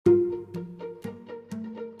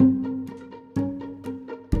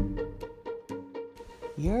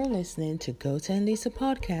You're listening to Gota and Lisa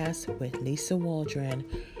podcast with Lisa Waldron,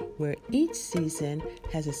 where each season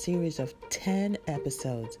has a series of 10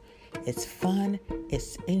 episodes. It's fun,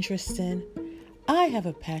 it's interesting. I have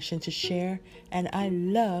a passion to share, and I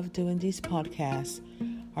love doing these podcasts.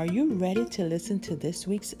 Are you ready to listen to this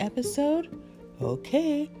week's episode?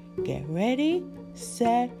 Okay, get ready,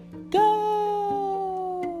 set, go!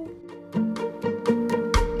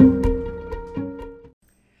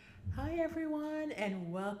 Hi everyone,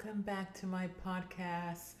 and welcome back to my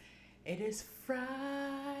podcast. It is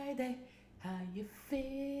Friday. How you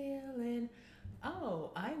feeling?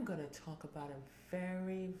 Oh, I'm going to talk about a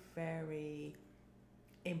very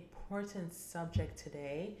important subject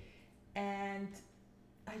today, and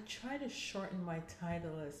I try to shorten my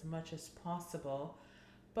title as much as possible,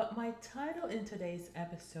 but my title in today's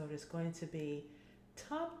episode is going to be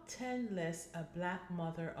Top 10 Lists a Black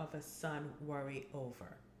Mother of a Son Worry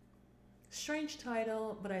Over. Strange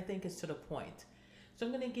title, but I think it's to the point. So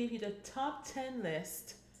I'm going to give you the top 10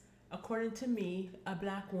 list, according to me, a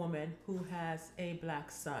black woman who has a black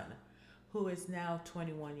son, who is now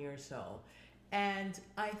 21 years old. And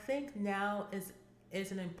I think now is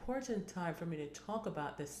an important time for me to talk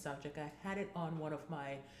about this subject. I had it on one of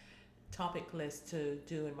my topic lists to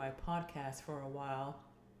do in my podcast for a while,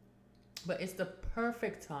 but it's the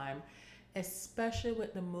perfect time, especially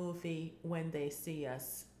with the movie When They See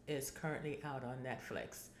Us is currently out on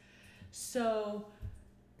Netflix. So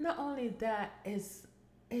not only that,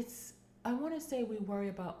 I want to say we worry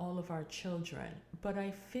about all of our children, but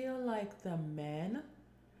I feel like the men,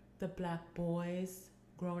 the black boys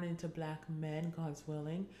grown into black men, God's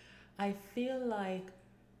willing, I feel like,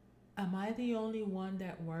 am I the only one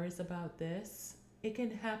that worries about this? It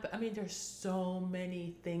can happen. I mean, there's so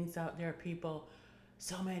many things out there, people,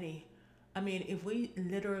 so many. I mean, if we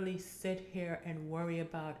literally sit here and worry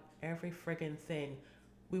about every friggin' thing,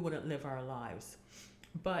 we wouldn't live our lives.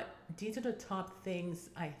 But these are the top things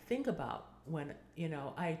I think about when,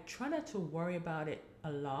 I try not to worry about it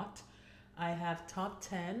a lot. I have top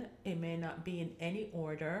 10. It may not be in any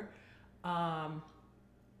order. I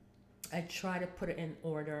try to put it in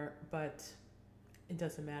order, but it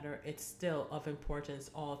doesn't matter. It's still of importance,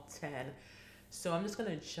 all 10. So I'm just going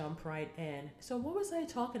to jump right in. So what was I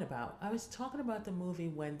talking about? I was talking about the movie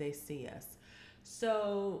When They See Us.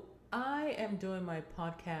 So I am doing my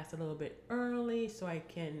podcast a little bit early so I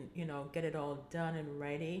can, get it all done and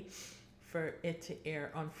ready for it to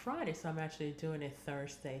air on Friday. So I'm actually doing it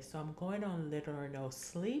Thursday. So I'm going on little or no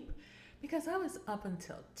sleep because I was up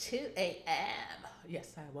until 2 a.m.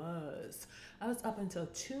 Yes, I was. I was up until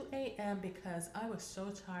 2 a.m. because I was so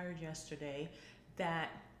tired yesterday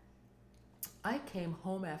that I came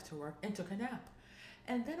home after work and took a nap.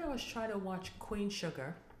 And then I was trying to watch Queen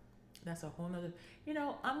Sugar. That's a whole nother,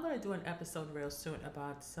 I'm going to do an episode real soon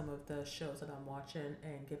about some of the shows that I'm watching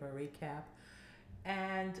and give a recap.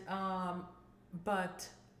 And, but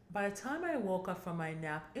by the time I woke up from my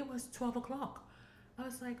nap, it was 12 o'clock. I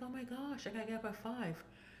was like, oh my gosh, I got to get up at 5.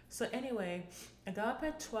 So anyway, I got up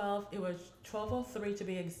at 12. It was 12:03 to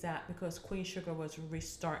be exact because Queen Sugar was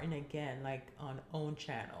restarting again, like on OWN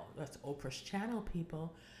channel. That's Oprah's channel,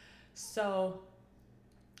 people. So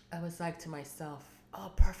I was like to myself,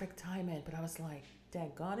 oh, perfect timing. But I was like,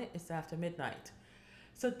 daggone it, it's after midnight.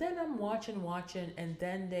 So then I'm watching, and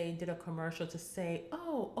then they did a commercial to say,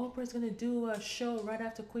 oh, Oprah's going to do a show right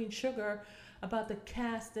after Queen Sugar about the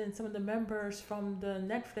cast and some of the members from the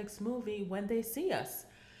Netflix movie When They See Us.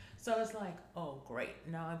 So I was like, oh, great.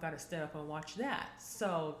 Now I've got to stay up and watch that.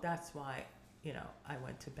 So that's why, I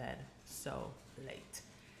went to bed so late.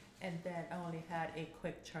 And then I only had a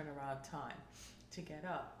quick turnaround time to get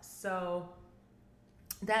up. So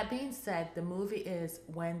that being said, the movie is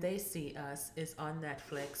When They See Us is on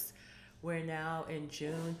Netflix. We're now in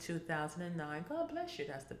June 2009. God bless you.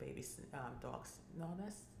 That's the baby dogs. No,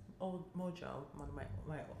 that's old Mojo. One of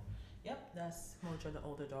my old. Yep, that's Mojo, the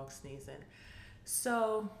older dog sneezing.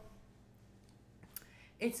 So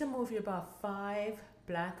it's a movie about 5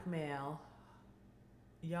 black male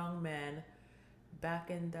young men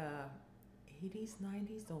back in the 80s,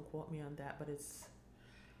 90s. Don't quote me on that,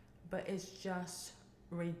 but it's just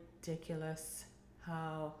ridiculous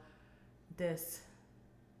how this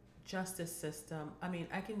justice system, I mean,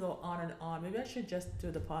 I can go on and on. Maybe I should just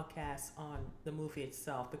do the podcast on the movie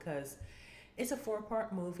itself because it's a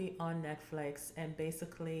 4-part movie on Netflix, and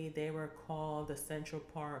basically they were called the Central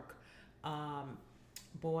Park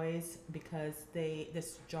boys because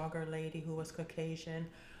this jogger lady who was Caucasian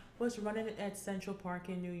was running at Central Park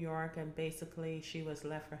in New York, and basically she was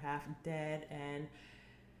left for half dead. And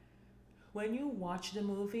when you watch the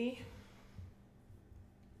movie,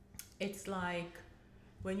 it's like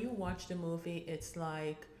when you watch the movie, it's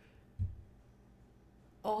like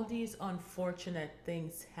all these unfortunate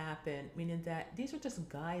things happen, meaning that these are just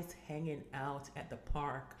guys hanging out at the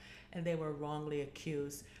park and they were wrongly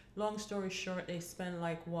accused. Long story short, they spent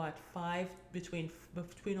like what, between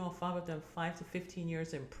all five of them, 5 to 15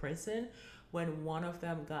 years in prison, when one of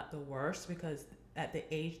them got the worst because at the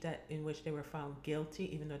age that in which they were found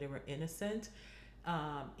guilty, even though they were innocent,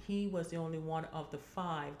 he was the only one of the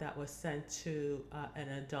five that was sent to an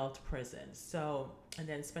adult prison. So, and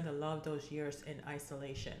then spent a lot of those years in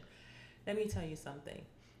isolation. Let me tell you something.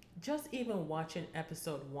 Just even watching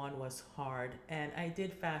episode one was hard, and I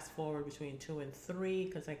did fast forward between two and three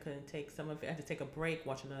because I couldn't take some of it. I had to take a break,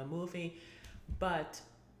 watch another movie. But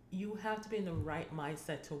you have to be in the right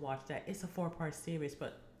mindset to watch that. It's a four-part series,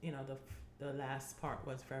 but the last part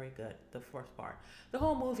was very good. The fourth part, the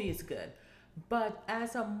whole movie is good. But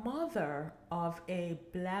as a mother of a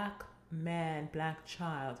black man, black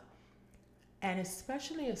child, and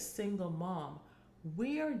especially a single mom,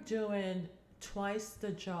 we are doing twice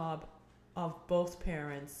the job of both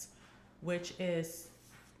parents, which is,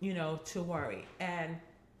 to worry. And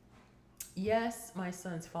yes, my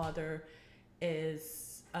son's father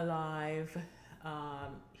is alive.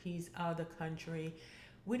 He's out of the country.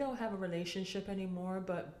 We don't have a relationship anymore,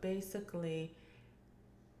 but basically,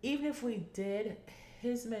 even if we did,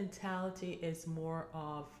 his mentality is more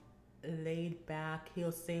of laid back.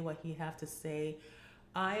 He'll say what he have to say.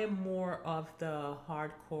 I am more of the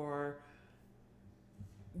hardcore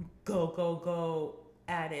go go go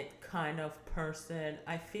at it kind of person.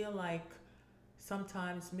 I feel like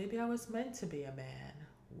sometimes maybe I was meant to be a man.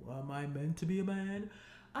 Am I meant to be a man?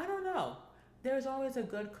 I don't know. There's always a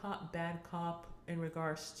good cop, bad cop in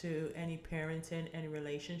regards to any parenting, any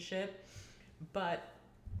relationship. But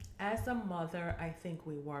as a mother, I think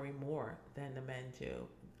we worry more than the men do.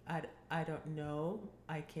 I don't know.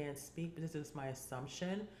 I can't speak, but this is my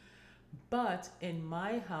assumption. But in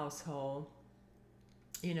my household,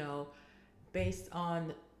 you know, based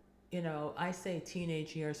on, I say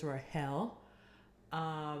teenage years were hell.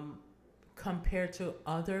 Um, Compared to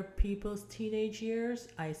other people's teenage years,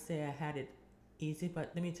 I say I had it easy,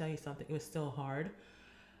 but let me tell you something, it was still hard.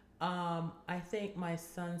 I think my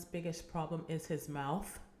son's biggest problem is his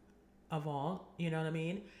mouth, of all, you know what I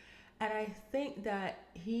mean? And I think that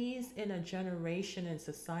he's in a generation in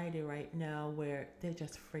society right now where they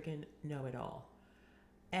just friggin' know it all.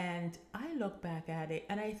 And I look back at it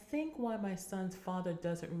and I think why my son's father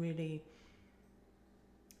doesn't really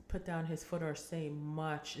put down his foot or say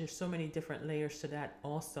much. There's so many different layers to that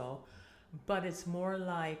also. But it's more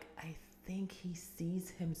like I think he sees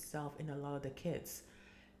himself in a lot of the kids.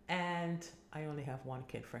 And I only have one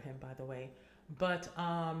kid for him, by the way. But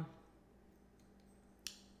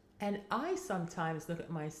and I sometimes look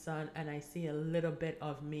at my son and I see a little bit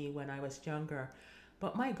of me when I was younger.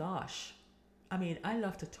 But my gosh, I mean, I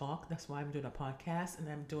love to talk. That's why I'm doing a podcast and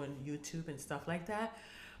I'm doing YouTube and stuff like that.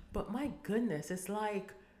 But my goodness, it's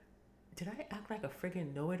like, did I act like a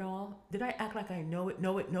friggin' know-it-all? Did I act like I know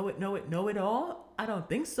it all? I don't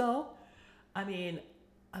think so. I mean,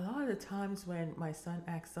 a lot of the times when my son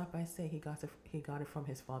acts up, I say he got it from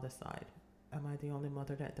his father's side. Am I the only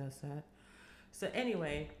mother that does that? So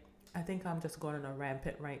anyway, I think I'm just going on a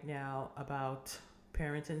rampant right now about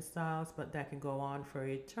parenting styles, but that can go on for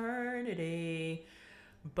eternity.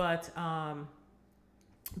 But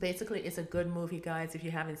basically, it's a good movie, guys. If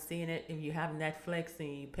you haven't seen it, if you have Netflix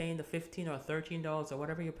and you're paying the $15 or $13 or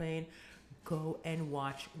whatever you're paying, go and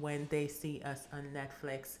watch When They See Us on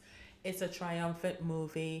Netflix. It's a triumphant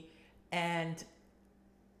movie, and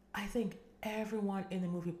I think everyone in the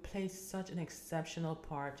movie plays such an exceptional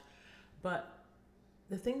part. But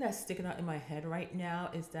the thing that's sticking out in my head right now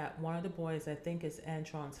is that one of the boys, I think is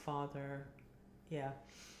Antron's father, yeah,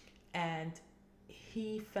 and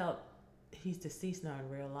he felt, he's deceased now in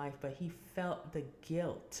real life, but he felt the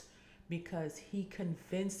guilt because he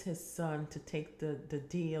convinced his son to take the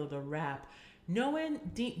deal, the rap, knowing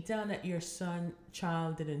deep down that your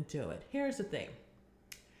child didn't do it. Here's the thing.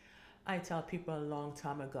 I tell people a long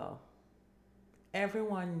time ago,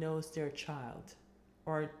 everyone knows their child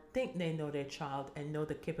or think they know their child and know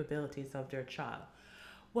the capabilities of their child.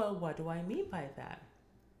 Well, what do I mean by that?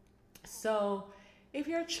 So if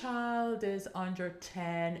your child is under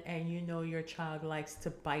 10 and you know your child likes to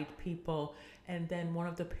bite people, and then one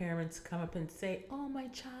of the parents come up and say, oh, my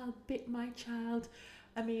child bit my child.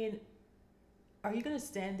 I mean, are you going to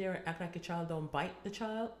stand there and act like your child don't bite the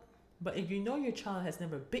child? But if you know your child has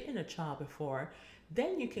never bitten a child before,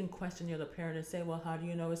 then you can question the other parent and say, well, how do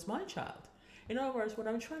you know it's my child? In other words, what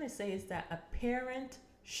I'm trying to say is that a parent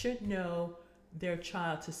should know their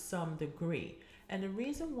child to some degree. And the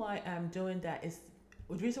reason why I'm saying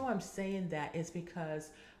that is because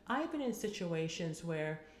I've been in situations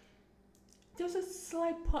where there's a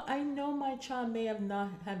I know my child may have not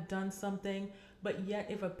have done something, but yet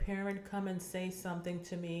if a parent come and say something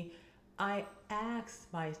to me, I ask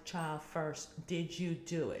my child first, did you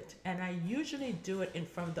do it? And I usually do it in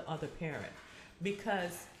front of the other parent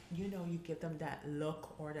because you give them that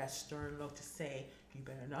look or that stern look to say you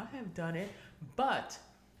better not have done it, but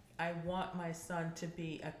I want my son to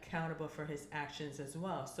be accountable for his actions as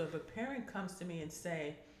well. So if a parent comes to me and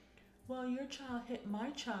say, well, your child hit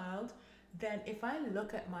my child, then if I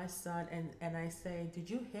look at my son and I say, did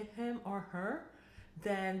you hit him or her?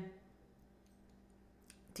 Then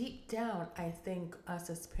deep down, I think us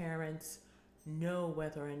as parents know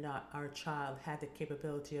whether or not our child had the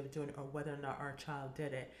capability of doing it or whether or not our child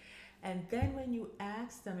did it. And then when you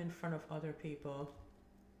ask them in front of other people,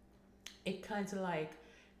 it kind of like,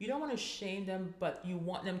 you don't want to shame them, but you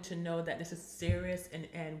want them to know that this is serious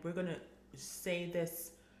and we're going to say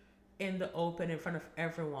this in the open in front of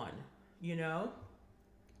everyone, you know?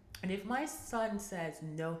 And if my son says,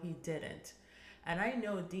 no, he didn't, and I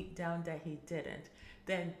know deep down that he didn't,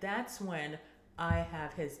 then that's when I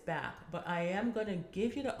have his back. But I am going to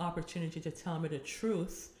give you the opportunity to tell me the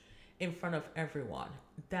truth in front of everyone.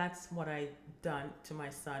 That's what I've done to my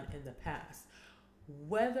son in the past.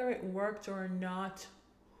 Whether it worked or not,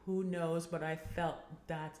 who knows? But I felt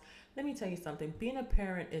that, let me tell you something, being a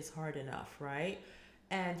parent is hard enough, right?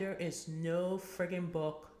 And there is no friggin'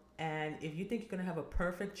 book. And if you think you're going to have a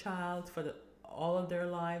perfect child for all of their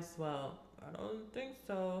lives, well, I don't think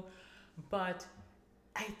so. But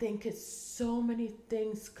I think it's so many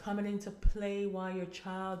things coming into play while your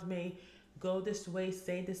child may go this way,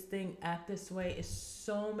 say this thing, act this way. It's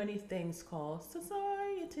so many things called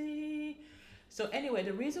society. So anyway,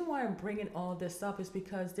 the reason why I'm bringing all this up is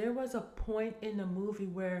because there was a point in the movie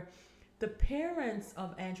where the parents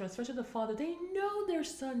of Andrew, especially the father, they know their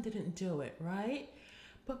son didn't do it, right?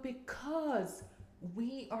 But because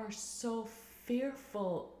we are so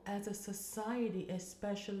fearful as a society,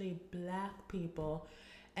 especially black people,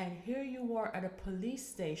 and here you are at a police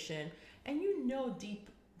station and you know deep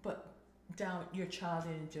but down your child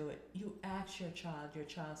didn't do it. You asked your child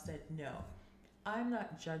said no. I'm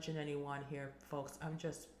not judging anyone here, folks. I'm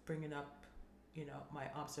just bringing up, my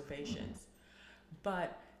observations.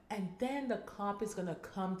 But and then the cop is going to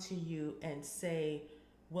come to you and say,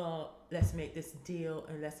 well, let's make this deal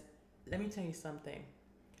and let me tell you something.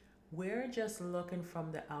 We're just looking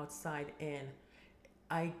from the outside in.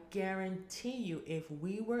 I guarantee you, if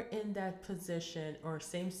we were in that position or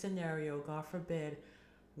same scenario, God forbid,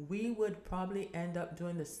 we would probably end up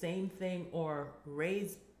doing the same thing or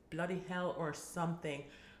raise bloody hell or something.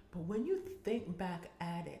 But when you think back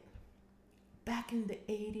at it, back in the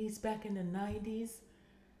 80s, back in the 90s,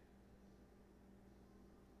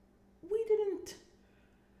 we didn't.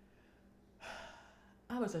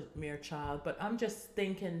 I was a mere child, but I'm just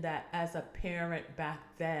thinking that as a parent back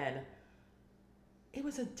then, it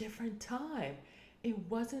was a different time. It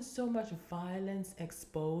wasn't so much violence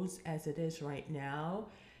exposed as it is right now.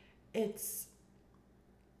 It's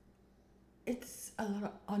a lot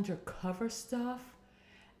of undercover stuff.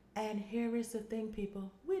 And here is the thing,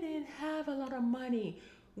 people. We didn't have a lot of money.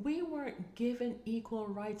 We weren't given equal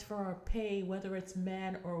rights for our pay, whether it's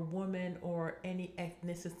man or woman or any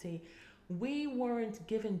ethnicity. We weren't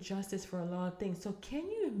given justice for a lot of things. So can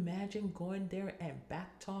you imagine going there and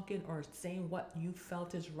back talking or saying what you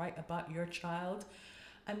felt is right about your child?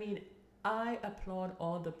 I mean, I applaud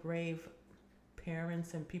all the brave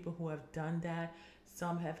parents and people who have done that.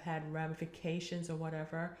 Some have had ramifications or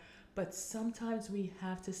whatever, but sometimes we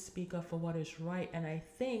have to speak up for what is right. And I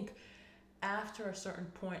think after a certain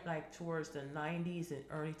point, like towards the 90s and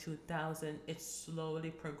early 2000s, it slowly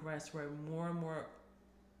progressed where more and more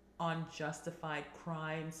unjustified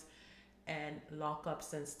crimes and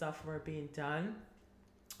lockups and stuff were being done,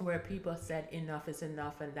 where people said enough is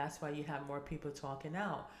enough, and that's why you have more people talking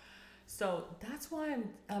out. So that's why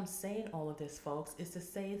I'm saying all of this, folks, is to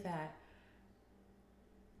say that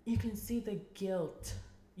you can see the guilt.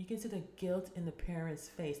 You can see the guilt in the parents'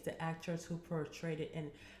 face, the actors who portrayed it. And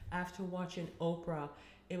after watching Oprah,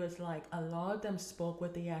 it was like a lot of them spoke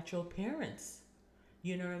with the actual parents.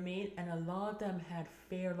 You know what I mean? And a lot of them had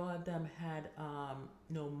fear. A lot of them had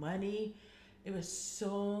no money. It was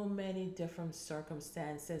so many different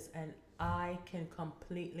circumstances. And I can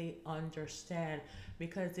completely understand,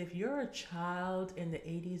 because if you're a child in the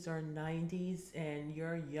 80s or 90s and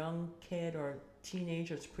you're a young kid or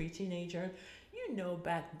teenagers, pre-teenager,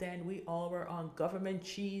 back then we all were on government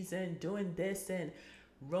cheese and doing this, and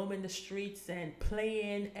roaming the streets and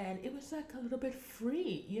playing, and it was like a little bit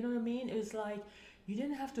free. You know what I mean? It was like you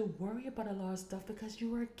didn't have to worry about a lot of stuff because you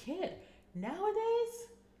were a kid. Nowadays,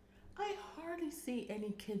 I hardly see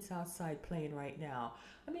any kids outside playing right now.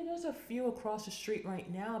 I mean, there's a few across the street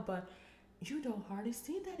right now, but you don't hardly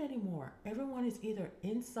see that anymore. Everyone is either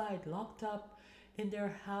inside, locked up in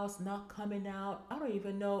their house, not coming out. I don't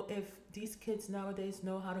even know if these kids nowadays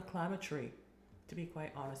know how to climb a tree, to be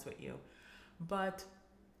quite honest with you. But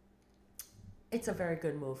it's a very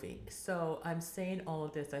good movie. So I'm saying all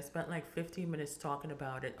of this. I spent like 15 minutes talking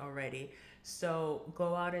about it already. So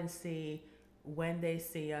go out and see When They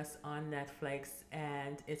See Us on Netflix.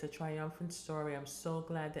 And it's a triumphant story. I'm so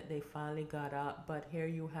glad that they finally got up. But here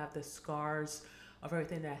you have the scars of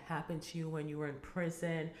everything that happened to you when you were in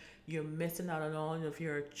prison. You're missing out on all of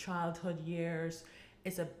your childhood years.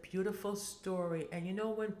 It's a beautiful story. And you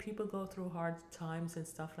know, when people go through hard times and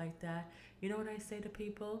stuff like that, you know what I say to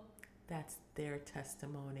people? That's their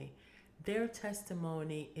testimony. Their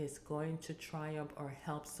testimony is going to triumph or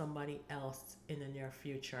help somebody else in the near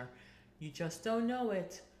future. You just don't know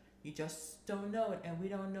it. You just don't know it. And we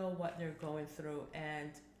don't know what they're going through.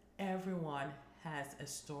 And everyone has a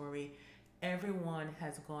story. Everyone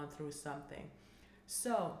has gone through something.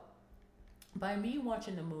 So, by me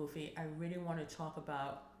watching the movie, I really want to talk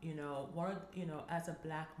about, as a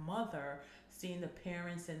black mother, seeing the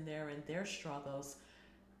parents in there and their struggles,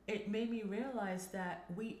 it made me realize that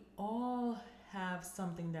we all have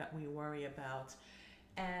something that we worry about.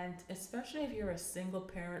 And especially if you're a single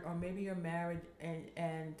parent or maybe you're married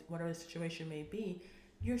and whatever the situation may be,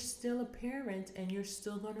 you're still a parent and you're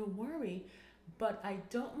still going to worry. But I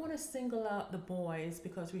don't want to single out the boys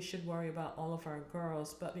because we should worry about all of our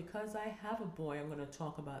girls. But because I have a boy, I'm going to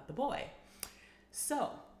talk about the boy. So,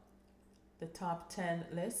 the top 10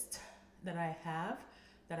 list that I have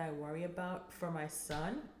that I worry about for my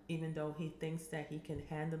son, even though he thinks that he can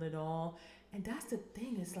handle it all. And that's the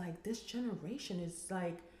thing, is like this generation is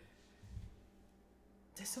like,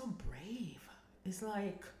 they're so brave. It's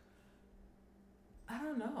like, I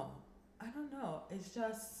don't know. I don't know. It's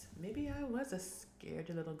just, maybe I was a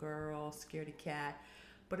scaredy little girl, scaredy cat.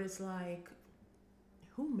 But it's like,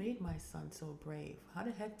 who made my son so brave? How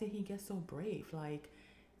the heck did he get so brave? Like,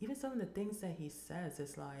 even some of the things that he says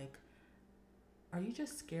is like, are you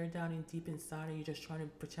just scared down in deep inside? Are you just trying to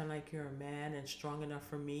pretend like you're a man and strong enough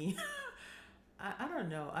for me? I don't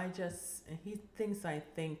know. He thinks I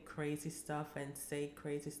think crazy stuff and say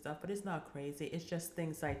crazy stuff, but it's not crazy. It's just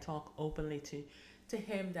things I talk openly to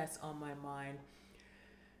him that's on my mind.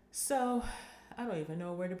 So I don't even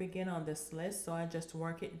know where to begin on this list. So I just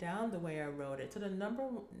work it down the way I wrote it. So the number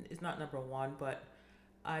is not number one, but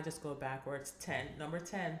I just go backwards. 10. Number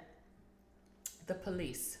 10, the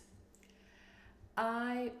police.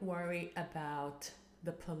 I worry about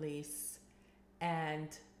the police and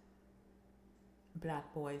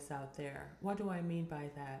black boys out there. What do I mean by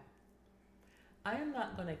that? I am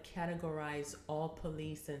not going to categorize all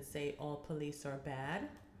police and say all police are bad.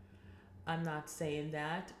 I'm not saying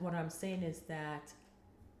that. What I'm saying is that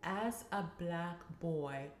as a black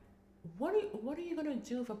boy, what are you going to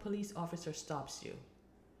do if a police officer stops you?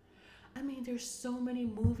 I mean, there's so many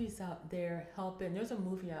movies out there helping. There's a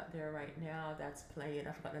movie out there right now that's playing.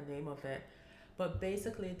 I forgot the name of it. But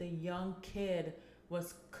basically, the young kid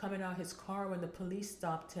was coming out his car when the police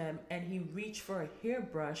stopped him, and he reached for a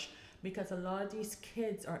hairbrush because a lot of these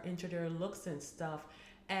kids are into their looks and stuff.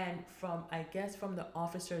 And from the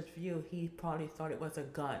officer's view, he probably thought it was a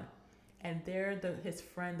gun. And there, his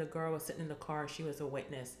friend, the girl, was sitting in the car. She was a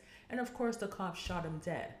witness. And of course, the cop shot him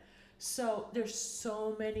dead. So there's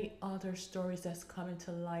so many other stories that's coming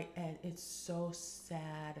to light, and it's so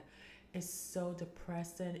sad. It's so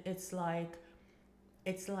depressing. It's like,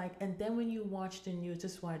 and then when you watch the news,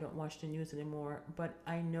 this is why I don't watch the news anymore, but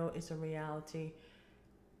I know it's a reality.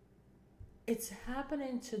 It's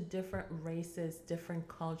happening to different races, different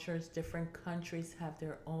cultures, different countries have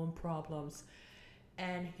their own problems.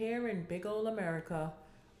 And here in big old America,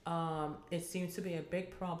 it seems to be a big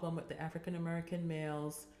problem with the African American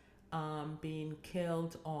males being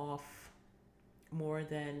killed off more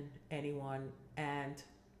than anyone. And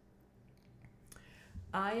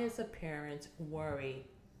I, as a parent, worry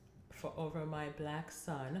over my black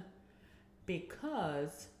son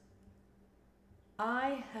because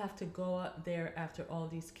I have to go out there after all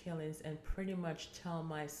these killings and pretty much tell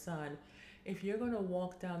my son, if you're going to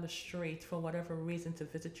walk down the street for whatever reason to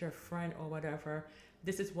visit your friend or whatever,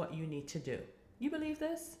 this is what you need to do. You believe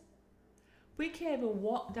this? We can't even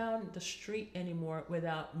walk down the street anymore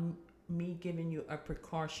without me giving you a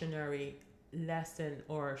precautionary lesson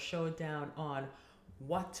or showdown on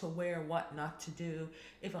what to wear, what not to do.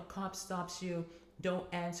 If a cop stops you, don't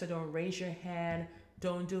answer, don't raise your hand,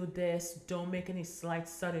 don't do this, don't make any slight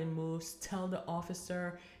sudden moves. Tell the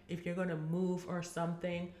officer if you're going to move or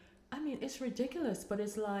something. I mean, it's ridiculous, but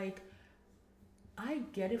it's like I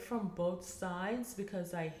get it from both sides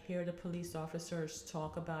because I hear the police officers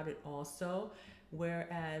talk about it also,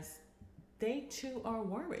 whereas they too are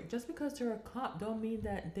worried. Just because they're a cop don't mean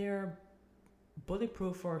that they're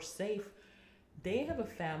bulletproof or safe. They have a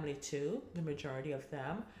family too, the majority of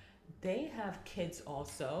them. They have kids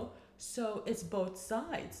also. So it's both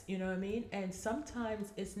sides, you know what I mean? And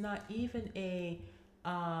sometimes it's not even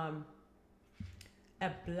um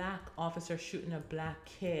a black officer shooting a black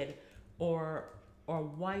kid or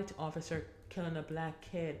white officer killing a black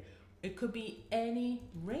kid. It could be any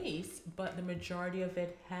race, but the majority of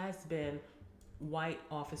it has been white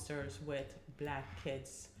officers with black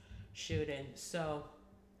kids shooting. So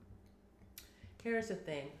here's the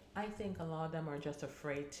thing. I think a lot of them are just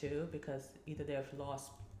afraid too because either they've lost,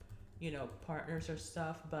 partners or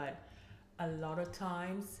stuff, but a lot of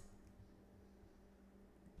times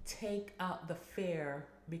take out the fear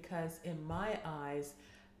because in my eyes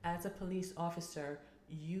as a police officer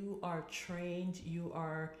you are trained, you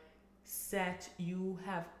are set, you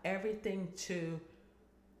have everything to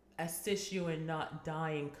assist you in not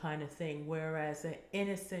dying kind of thing, whereas an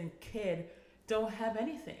innocent kid don't have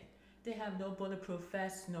anything. They have no bulletproof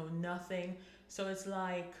vest, no nothing. So it's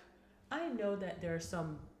like I know that there are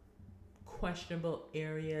some questionable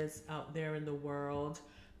areas out there in the world,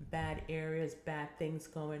 bad areas, bad things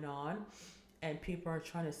going on, and people are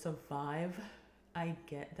trying to survive. I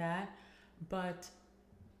get that. But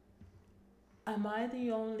am I the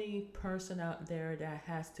only person out there that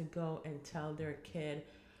has to go and tell their kid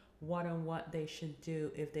what and what they should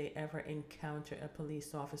do if they ever encounter a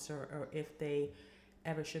police officer or if they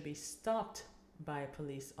ever should be stopped by a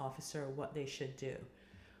police officer, what they should do?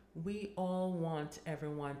 We all want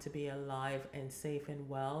everyone to be alive and safe and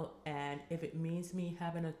well. And if it means me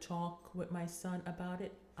having a talk with my son about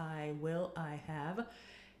it, I will. I have.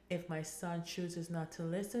 If my son chooses not to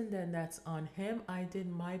listen, then that's on him. I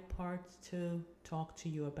did my part to talk to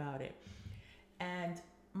you about it. And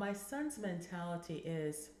my son's mentality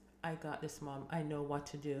is, I got this, mom. I know what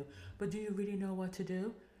to do. But do you really know what to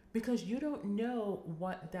do? Because you don't know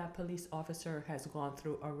what that police officer has gone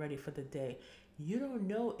through already for the day. You don't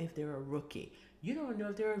know if they're a rookie. You don't know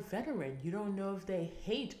if they're a veteran. You don't know if they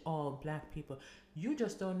hate all black people. You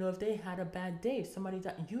just don't know if they had a bad day. Somebody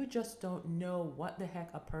that you just don't know what the heck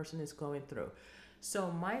a person is going through.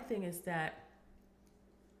 So my thing is that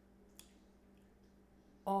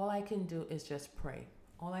all I can do is just pray.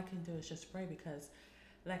 All I can do is just pray because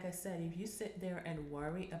like I said, if you sit there and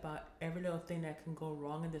worry about every little thing that can go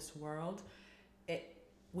wrong in this world,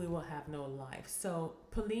 we will have no life. So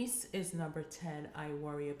police is number 10 I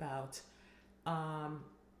worry about,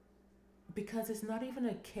 because it's not even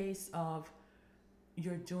a case of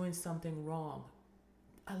you're doing something wrong.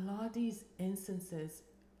 A lot of these incidents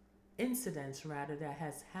rather, that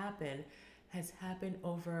has happened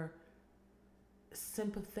over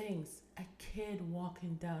simple things. A kid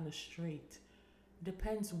walking down the street.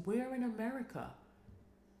 Depends where in America.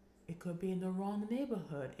 It could be in the wrong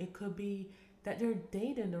neighborhood. It could be that they're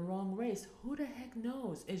dating the wrong race. Who the heck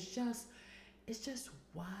knows? It's just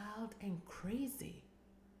wild and crazy.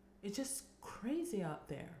 It's just crazy out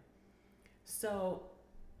there. So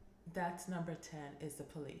that's number 10 is the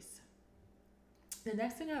police. The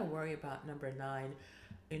next thing I worry about, number 9,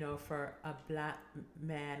 for a black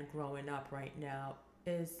man growing up right now,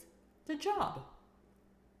 is the job.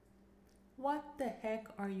 What the heck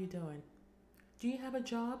are you doing? Do you have a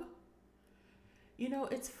job?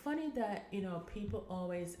 It's funny that, people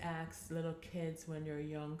always ask little kids when they're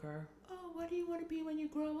younger, oh, what do you want to be when you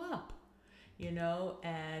grow up?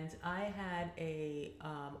 And I had a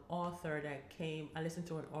author that came, I listened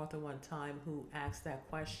to an author one time who asked that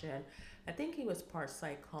question. I think he was part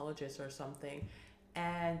psychologist or something.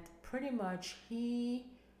 And pretty much he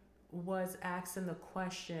was asking the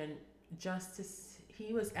question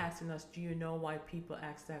he was asking us, do you know why people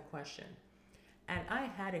ask that question? And I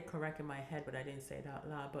had it correct in my head, but I didn't say it out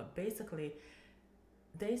loud. But basically,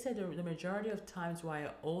 they said the majority of times why an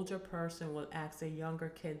older person will ask a younger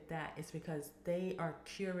kid that is because they are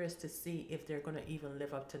curious to see if they're going to even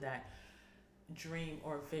live up to that dream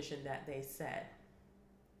or vision that they said.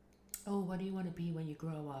 Oh, what do you want to be when you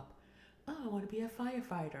grow up? Oh, I want to be a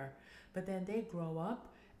firefighter. But then they grow up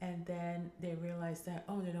and then they realize that,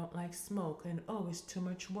 oh, they don't like smoke, and oh, it's too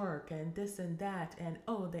much work, and this and that, and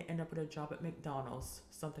oh, they end up with a job at McDonald's,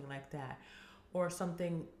 something like that, or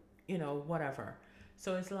something, whatever.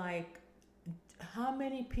 So it's like, how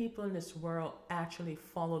many people in this world actually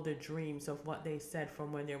follow the dreams of what they said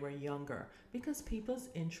from when they were younger? Because people's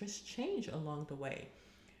interests change along the way.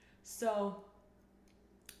 So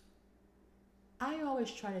I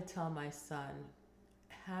always try to tell my son,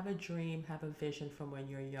 have a dream, have a vision from when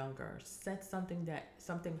you're younger. Set something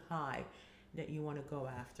high that you want to go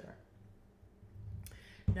after.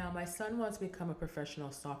 Now, my son wants to become a professional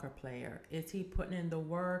soccer player. Is he putting in the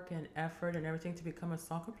work and effort and everything to become a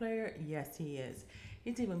soccer player? Yes, he is.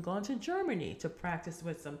 He's even gone to Germany to practice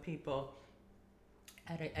with some people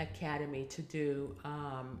at an academy to do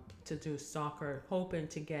soccer, hoping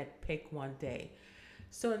to get picked one day.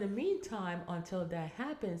 So in the meantime, until that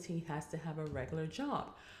happens, he has to have a regular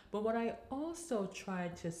job. But what I also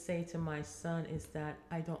tried to say to my son is that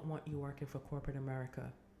I don't want you working for corporate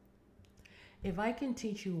America. If I can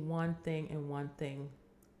teach you one thing and one thing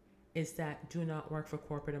is that do not work for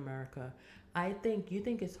corporate America. I think you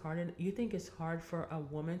think it's hard for a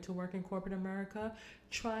woman to work in corporate America?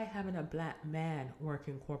 Try having a black man work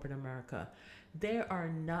in corporate America. There are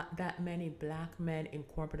not that many black men in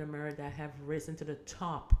corporate America that have risen to the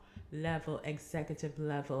top level, executive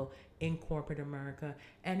level in corporate America.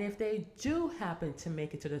 And if they do happen to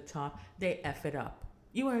make it to the top, they F it up.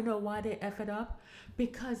 You want to know why they F it up?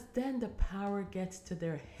 Because then the power gets to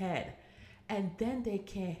their head and then they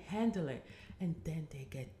can't handle it. And then they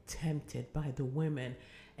get tempted by the women.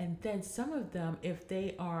 And then some of them, if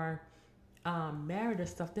they are married or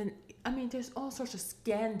stuff, then, I mean, there's all sorts of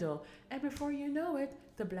scandal. And before you know it,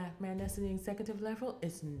 the black man that's in the executive level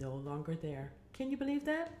is no longer there. Can you believe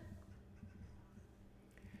that?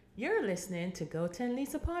 You're listening to Go 10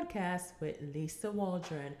 Lisa podcast with Lisa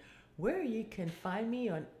Waldron, where you can find me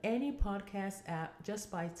on any podcast app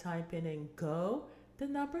just by typing in Go, the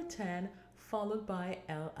number 10, followed by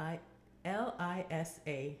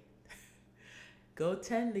Lisa. Go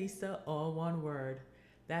 10 Lisa, all one word.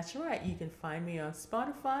 That's right, you can find me on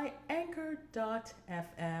Spotify,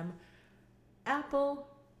 Anchor.fm, Apple,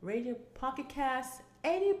 Radio Pocket Cast,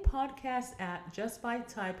 any podcast app just by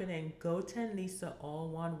typing in Go 10 Lisa, all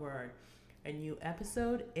one word. A new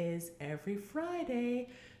episode is every Friday.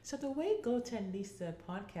 So the way Go 10 Lisa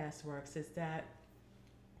podcast works is that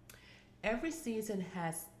every season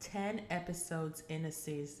has 10 episodes in a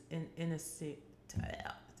season.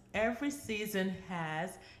 Every season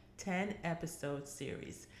has 10 episode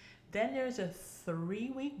series. Then there's a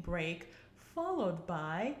 3-week break followed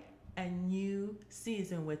by a new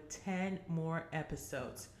season with 10 more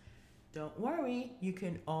episodes. Don't worry, you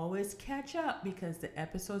can always catch up because the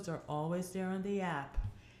episodes are always there on the app.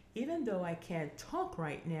 Even though I can't talk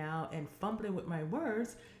right now and fumbling with my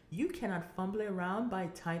words, you cannot fumble around by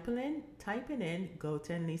typing in Go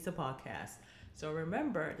 10 Lisa podcast. So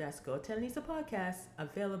remember, that's Go 10 Lisa podcast,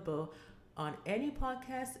 available on any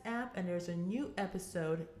podcast app, and there's a new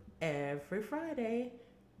episode every Friday.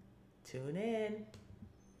 Tune in.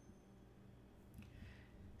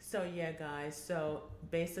 So yeah, guys, so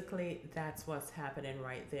basically that's what's happening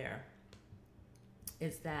right there.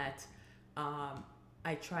 Is that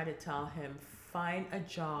I try to tell him, find a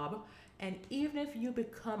job, and even if you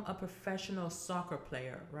become a professional soccer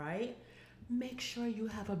player, right? Make sure you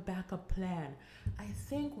have a backup plan. I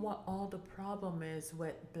think what all the problem is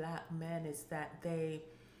with black men is that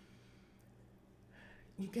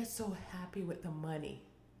you get so happy with the money.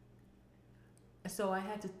 So I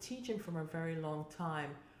had to teach him from a very long time.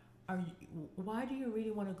 Why do you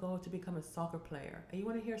really want to go to become a soccer player? And you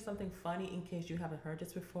want to hear something funny in case you haven't heard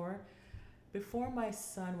this before? Before my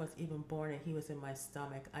son was even born and he was in my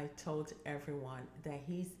stomach, I told everyone that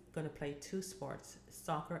he's going to play 2 sports,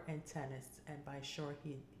 soccer and tennis, and by sure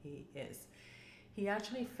he is. He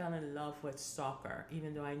actually fell in love with soccer,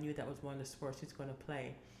 even though I knew that was one of the sports he's going to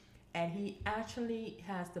play. And he actually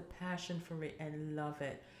has the passion for it and love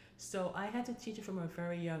it. So I had to teach him from a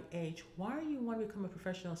very young age, why do you want to become a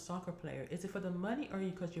professional soccer player? Is it for the money or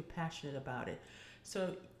because you're passionate about it?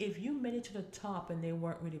 So if you made it to the top and they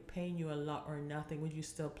weren't really paying you a lot or nothing, would you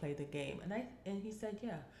still play the game? And he said,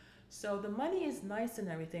 yeah. So the money is nice and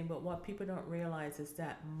everything, but what people don't realize is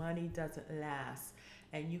that money doesn't last.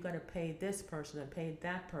 And you got to pay this person and pay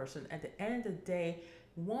that person. At the end of the day,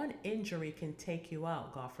 one injury can take you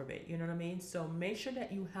out, God forbid. You know what I mean? So make sure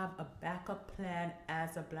that you have a backup plan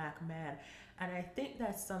as a black man. And I think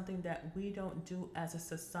that's something that we don't do as a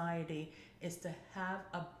society, is to have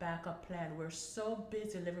a backup plan. We're so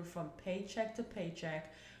busy living from paycheck to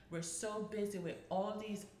paycheck. We're so busy with all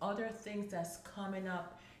these other things that's coming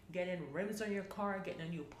up, getting rims on your car, getting a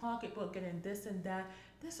new pocketbook, getting this and that.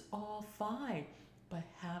 That's all fine. But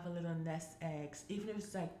have a little nest eggs. Even if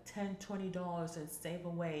it's like $10, $20 and save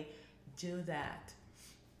away, do that.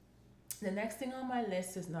 The next thing on my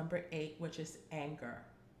list is number 8, which is anger.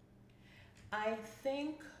 I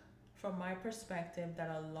think, from my perspective, that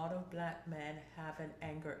a lot of black men have an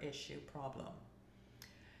anger issue problem.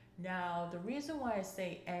 Now, the reason why I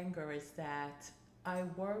say anger is that I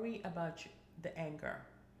worry about the anger.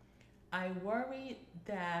 I worry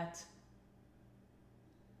that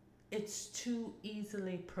it's too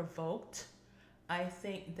easily provoked. I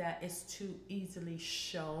think that it's too easily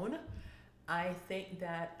shown. I think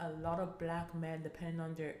that a lot of black men, depending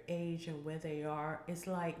on their age and where they are, it's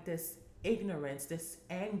like this ignorance, this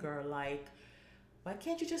anger, like, why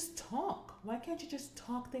can't you just talk? Why can't you just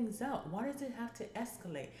talk things out? Why does it have to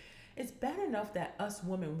escalate? It's bad enough that us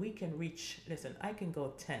women, we can reach, listen, I can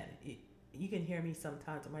go 10. You can hear me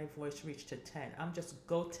sometimes, my voice reach to 10. I'm just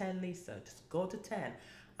go 10, Lisa, just go to 10.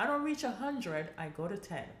 I don't reach 100, I go to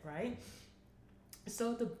 10, right?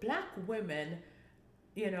 So the black women,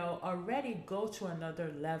 already go to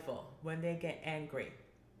another level when they get angry.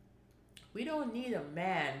 We don't need a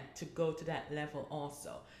man to go to that level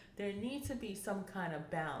also. There needs to be some kind of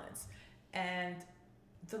balance. And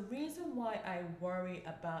the reason why I worry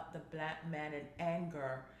about the black man and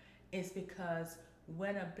anger is because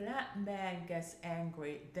when a black man gets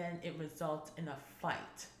angry, then it results in a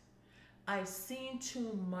fight. I've seen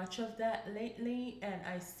too much of that lately, and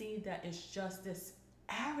I see that it's just this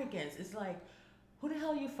arrogance. It's like, who the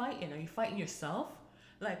hell are you fighting? Are you fighting yourself?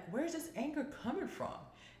 Like, where's this anger coming from?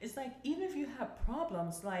 It's like, even if you have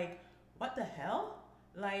problems, like, what the hell?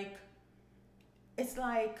 Like, it's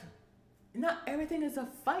like, not everything is a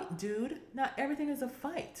fight, dude. Not everything is a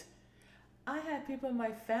fight. I have people in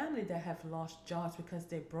my family that have lost jobs because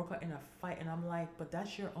they broke out in a fight, and I'm like, but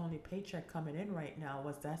that's your only paycheck coming in right now.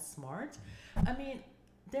 Was that smart? I mean,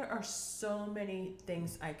 there are so many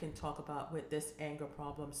things I can talk about with this anger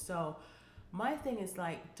problem. So my thing is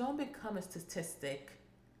like, don't become a statistic.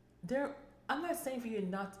 I'm not saying for you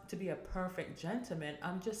not to be a perfect gentleman.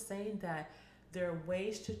 I'm just saying that there are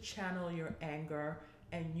ways to channel your anger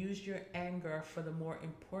and use your anger for the more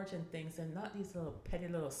important things, and not these little petty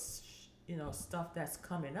little stuff that's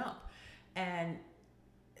coming up. And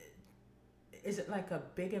is it like a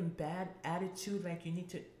big and bad attitude, like you need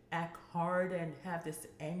to act hard and have this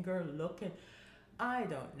anger look? And I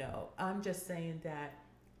don't know. I'm just saying that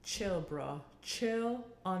chill, bro. Chill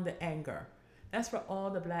on the anger. That's for all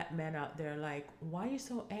the black men out there. Like, why are you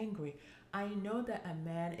so angry? I know that a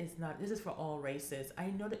man is not, this is for all races. I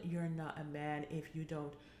know that you're not a man if you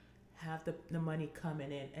don't have the money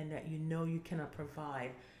coming in, and that you cannot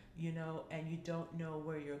provide, and you don't know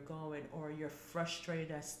where you're going, or you're frustrated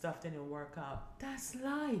that stuff didn't work out. That's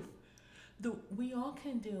life. We all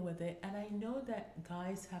can deal with it. And I know that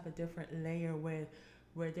guys have a different layer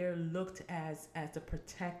where they're looked as the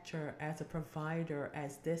protector, as a provider,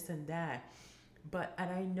 as this and that. And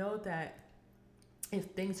I know that if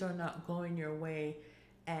things are not going your way,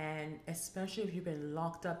 and especially if you've been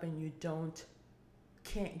locked up and you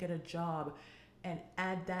can't get a job, and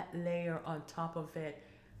add that layer on top of it,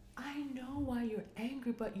 I know why you're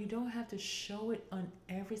angry, but you don't have to show it on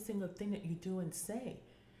every single thing that you do and say.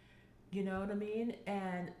 You know what I mean?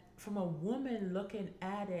 And from a woman looking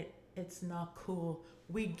at it, it's not cool.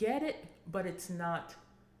 We get it, but it's not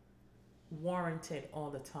warranted all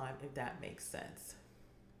the time, if that makes sense.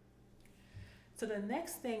 So the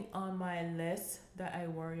next thing on my list that I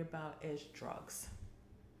worry about is drugs.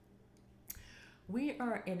 We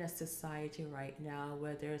are in a society right now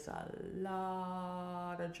where there's a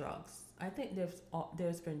lot of drugs. I think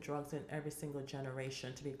there's been drugs in every single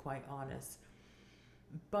generation, to be quite honest.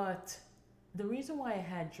 But the reason why I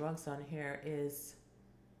had drugs on here is,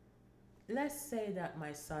 let's say that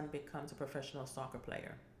my son becomes a professional soccer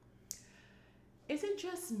player. Is it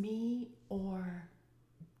just me, or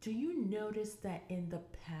do you notice that in the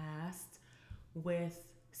past, with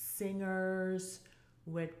singers,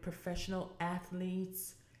 with professional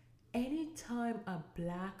athletes, anytime a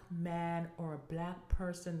black man or a black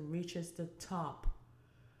person reaches the top,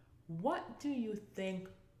 what do you think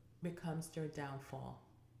becomes their downfall?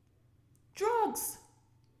 Drugs!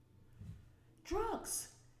 Drugs!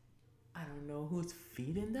 I don't know who's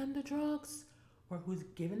feeding them the drugs or who's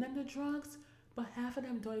giving them the drugs, but half of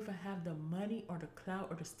them don't even have the money or the clout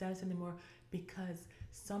or the status anymore, because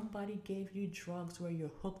somebody gave you drugs where you're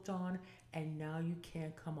hooked on, and now you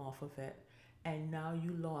can't come off of it, and now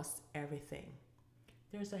you lost everything.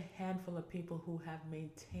 There's a handful of people who have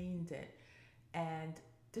maintained it, and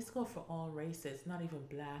this goes for all races, not even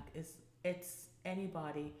black. It's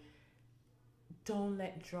anybody. Don't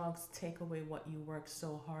let drugs take away what you worked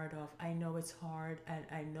so hard of. I know it's hard, and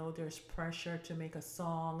I know there's pressure to make a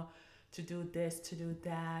song, to do this, to do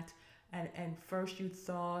that. And first you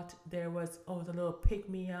thought there was, oh, the little pick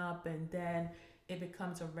me up, and then it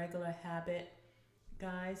becomes a regular habit.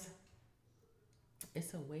 Guys,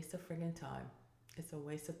 it's a waste of friggin' time. It's a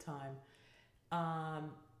waste of time.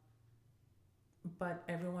 Um, but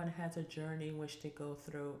everyone has a journey in which they go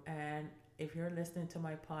through. And if you're listening to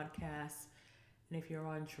my podcast and if you're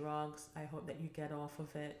on drugs, I hope that you get off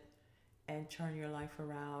of it and turn your life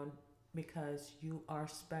around, because you are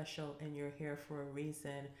special and you're here for a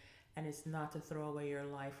reason. And it's not to throw away your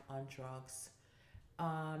life on drugs.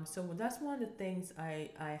 So that's one of the things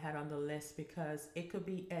I had on the list, because it could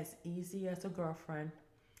be as easy as a girlfriend.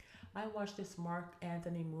 I watched this Mark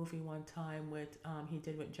Anthony movie one time with he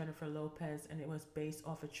did with Jennifer Lopez, and it was based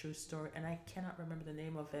off a true story, and I cannot remember the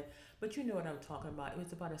name of it, but you know what I'm talking about. It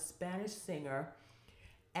was about a Spanish singer,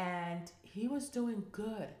 and he was doing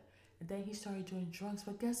good, and then he started doing drugs.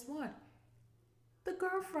 But guess what? The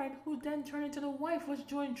girlfriend, who then turned into the wife, was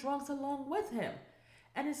doing drugs along with him,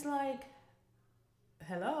 and it's like,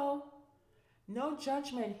 hello, no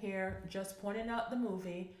judgment here, just pointing out the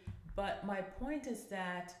movie. But my point is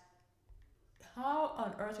that, how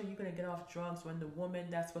on earth are you going to get off drugs when the woman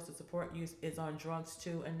that's supposed to support you is on drugs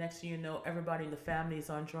too? And next thing you know, everybody in the family is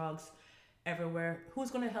on drugs everywhere.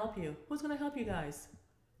 Who's going to help you? Who's going to help you guys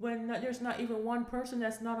when there's not even one person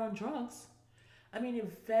that's not on drugs? I mean,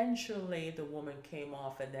 eventually the woman came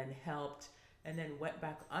off and then helped and then went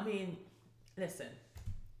back. I mean, listen,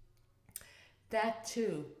 that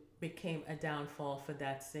too became a downfall for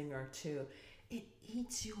that singer too. It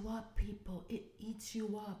eats you up, people. It eats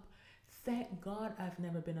you up. Thank God I've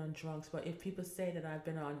never been on drugs, but if people say that I've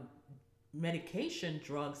been on medication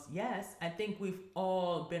drugs, yes, I think we've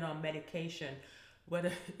all been on medication,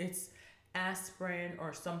 whether it's aspirin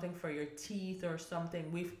or something for your teeth or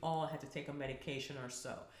something. We've all had to take a medication or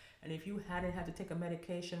so. And if you hadn't had to take a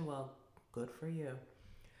medication, well, good for you.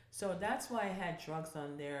 So that's why I had drugs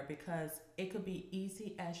on there, because it could be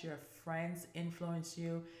easy as your friends influence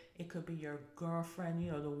you. It could be your girlfriend,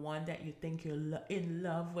 the one that you think you're in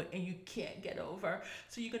love with and you can't get over.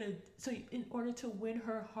 So in order to win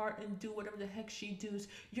her heart and do whatever the heck she does,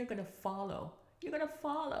 you're gonna follow. You're gonna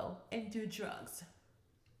follow and do drugs.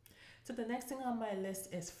 So the next thing on my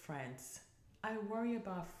list is friends. I worry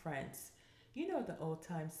about friends. You know the old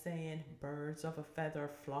time saying, birds of a feather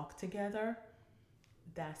flock together?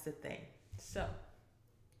 That's the thing. So,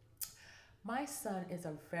 my son is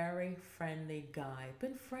a very friendly guy.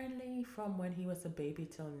 Been friendly from when he was a baby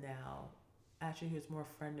till now. Actually, he was more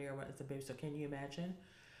friendlier when he was a baby, so can you imagine?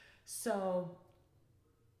 So,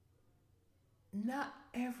 not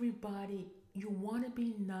everybody, you want to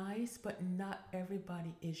be nice, but not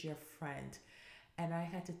everybody is your friend. And I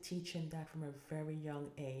had to teach him that from a very young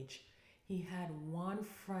age. He had one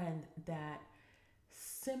friend that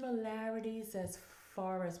similarities as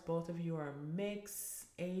far as both of you are mixed,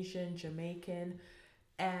 Asian, Jamaican,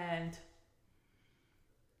 and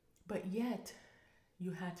but yet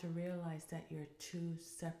you had to realize that you're two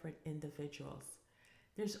separate individuals.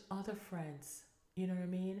 There's other friends, you know what I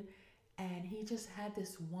mean? And he just had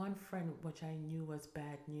this one friend which I knew was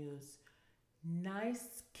bad news.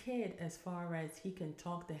 Nice kid as far as he can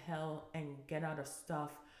talk to hell and get out of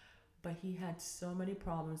stuff, but he had so many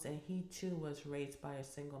problems, and he too was raised by a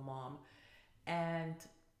single mom. And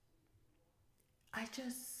I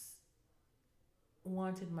just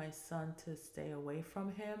wanted my son to stay away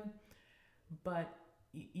from him. But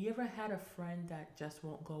you ever had a friend that just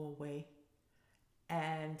won't go away?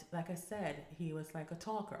 And like I said, he was like a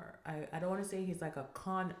talker. I don't want to say he's like a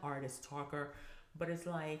con artist talker, but it's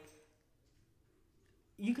like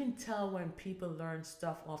you can tell when people learn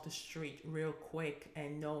stuff off the street real quick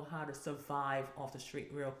and know how to survive off the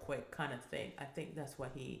street real quick, kind of thing. I think that's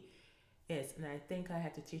what he is. And I think I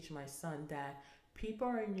had to teach my son that people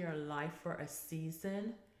are in your life for a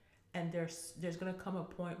season, and there's going to come a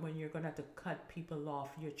point when you're going to have to cut people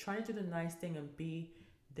off. You're trying to do the nice thing and be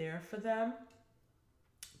there for them,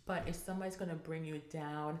 but if somebody's going to bring you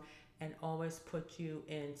down and always put you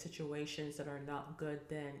in situations that are not good,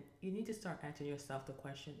 then you need to start asking yourself the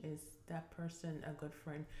question, is that person a good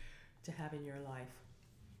friend to have in your life?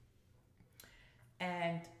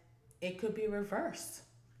 And it could be reversed.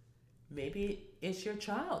 Maybe it's your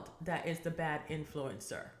child that is the bad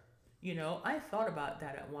influencer. I thought about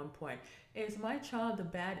that at one point. Is my child the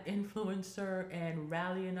bad influencer and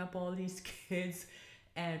rallying up all these kids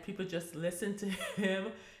and people just listen to him?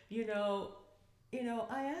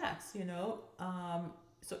 I asked,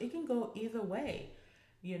 so it can go either way,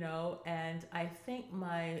 and I think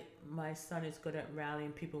my son is good at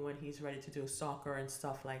rallying people when he's ready to do soccer and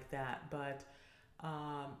stuff like that. But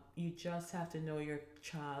You just have to know your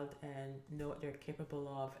child and know what they're capable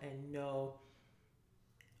of, and know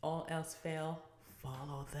all else fail,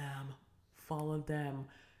 follow them. Follow them.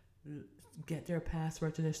 Get their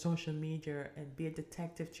password to their social media and be a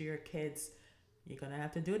detective to your kids. You're going to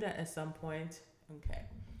have to do that at some point. Okay.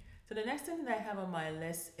 So the next thing that I have on my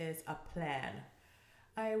list is a plan.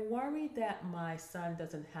 I worry that my son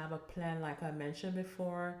doesn't have a plan, like I mentioned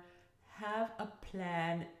before. Have a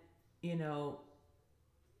plan, you know,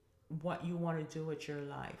 what you want to do with your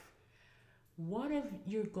life. What if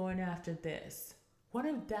you're going after this? What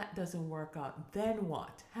if that doesn't work out? Then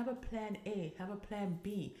what? Have a plan A, have a plan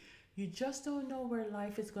B. You just don't know where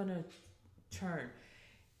life is going to turn.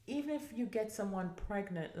 Even if you get someone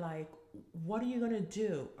pregnant, like, what are you going to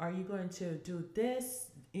do? Are you going to do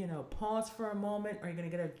this? Pause for a moment. Are you going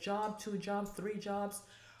to get a job, 2 jobs, 3 jobs?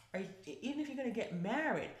 Even if you're going to get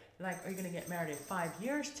married, like, are you going to get married in 5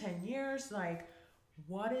 years, 10 years? Like,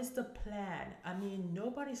 what is the plan? I mean,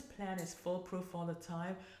 nobody's plan is foolproof all the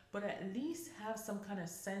time, but at least have some kind of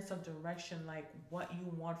sense of direction, like what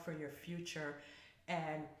you want for your future,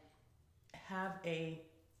 and have a,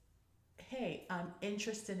 hey, I'm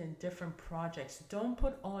interested in different projects. Don't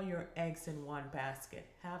put all your eggs in one basket.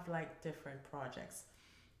 Have like different projects.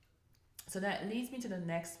 So that leads me to the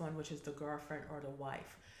next one, which is the girlfriend or the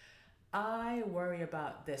wife. I worry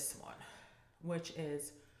about this one, which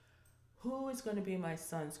is, who is going to be my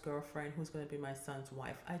son's girlfriend? Who's going to be my son's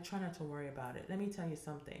wife? I try not to worry about it. Let me tell you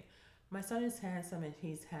something. My son is handsome and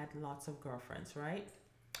he's had lots of girlfriends, right?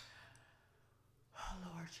 Oh,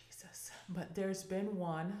 Lord Jesus. But there's been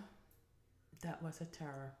one that was a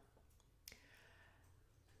terror.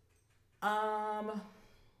 Um,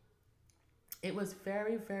 it was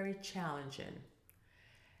very, very challenging.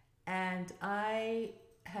 And I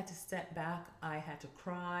had to step back. I had to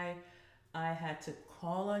cry. I had to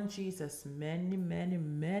call on Jesus many, many,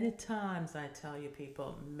 many times. I tell you,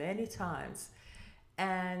 people, many times.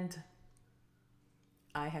 And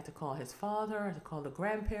I had to call his father. I had to call the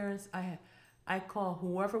grandparents. I call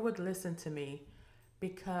whoever would listen to me,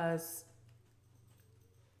 because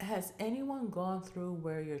has anyone gone through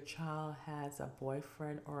where your child has a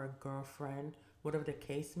boyfriend or a girlfriend, whatever the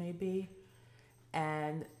case may be,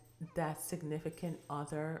 and that significant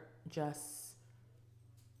other just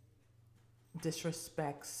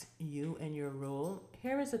disrespects you and your rule?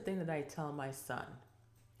 Here is the thing that I tell my son.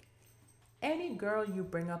 Any girl you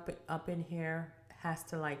bring up in here has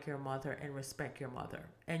to like your mother and respect your mother,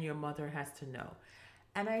 and your mother has to know.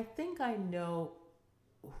 And I think I know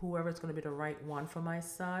whoever's going to be the right one for my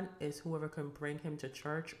son is whoever can bring him to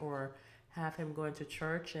church or have him going to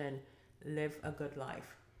church and live a good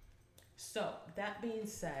life. So, that being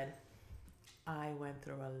said, I went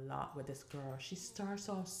through a lot with this girl. She starts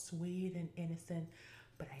off sweet and innocent,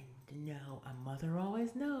 but I know a mother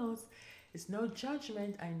always knows. It's no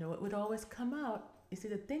judgment. I know it would always come out. You see,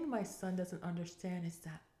 the thing my son doesn't understand is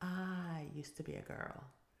that I used to be a girl.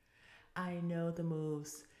 I know the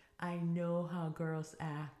moves. I know how girls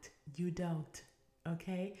act. You don't.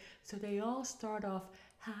 Okay? So they all start off,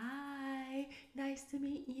 hi, nice to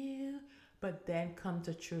meet you. But then come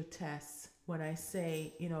to true tests. When I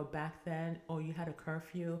say, back then, oh, you had a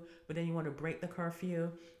curfew, but then you want to break the curfew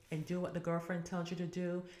and do what the girlfriend tells you to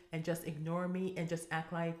do and just ignore me and just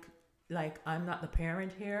act like I'm not the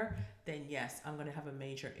parent here, then yes, I'm going to have a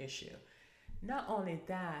major issue. Not only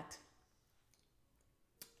that,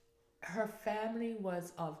 her family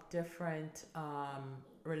was of different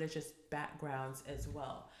religious backgrounds as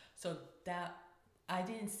well. So that I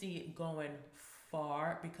didn't see it going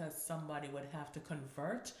far, because somebody would have to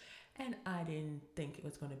convert, and I didn't think it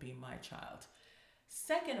was going to be my child.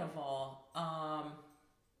 Second of all, I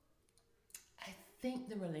think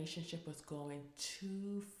the relationship was going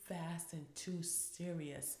too fast and too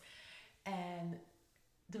serious. And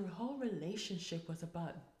the whole relationship was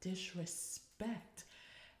about disrespect.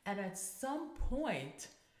 And at some point,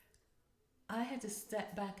 I had to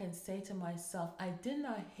step back and say to myself, I did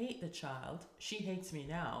not hate the child. She hates me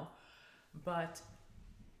now. But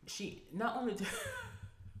she not only did,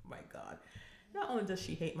 my God, not only does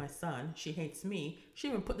she hate my son, she hates me. She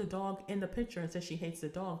even put the dog in the picture and says she hates the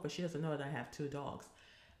dog, but she doesn't know that I have 2 dogs.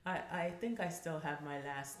 I think I still have my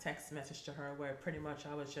last text message to her where pretty much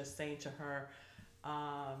I was just saying to her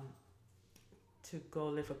to go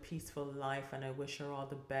live a peaceful life and I wish her all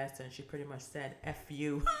the best. And she pretty much said, F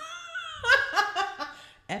you.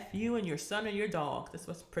 F you and your son and your dog. This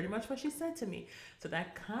was pretty much what she said to me. So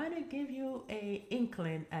that kind of give you a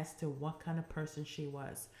inkling as to what kind of person she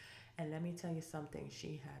was. And let me tell you something.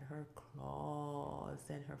 She had her claws paws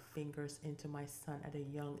and her fingers into my son at a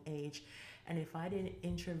young age. And if I didn't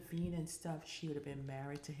intervene and stuff, she would have been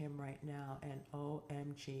married to him right now. And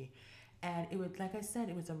OMG. And it would, like I said,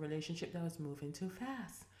 it was a relationship that was moving too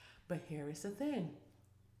fast. But here is the thing,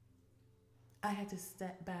 I had to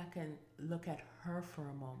step back and look at her for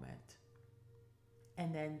a moment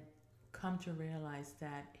and then come to realize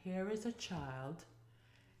that here is a child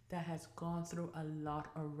that has gone through a lot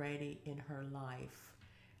already in her life,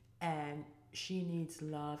 and she needs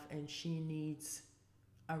love and she needs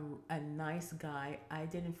a nice guy. I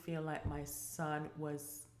didn't feel like my son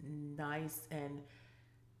was nice and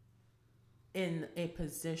in a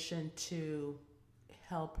position to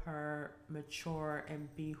help her mature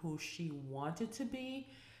and be who she wanted to be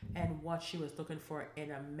and what she was looking for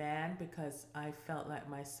in a man, because I felt like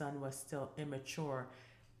my son was still immature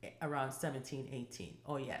around 17, 18.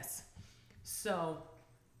 Oh, yes. So,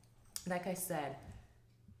 like I said,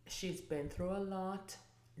 she's been through a lot.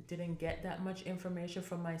 Didn't get that much information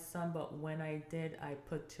from my son, but when I did, I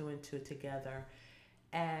put two and two together.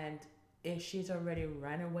 And if she's already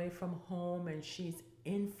ran away from home and she's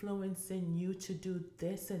influencing you to do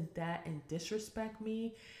this and that and disrespect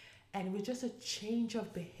me, and it was just a change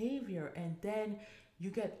of behavior, and then you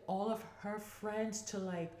get all of her friends to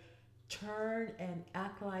like turn and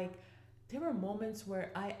act like, there were moments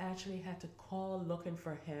where I actually had to call looking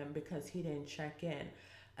for him because he didn't check in.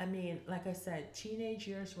 I mean, like I said, teenage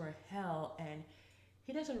years were hell, and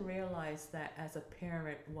he doesn't realize that as a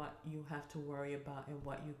parent what you have to worry about and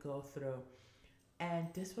what you go through. And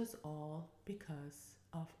this was all because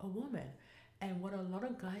of a woman. And what a lot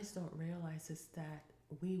of guys don't realize is that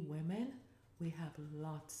we women, we have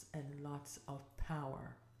lots and lots of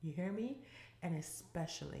power. You hear me? And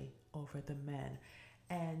especially over the men.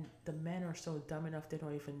 And the men are so dumb enough they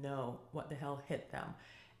don't even know what the hell hit them.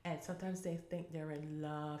 And sometimes they think they're in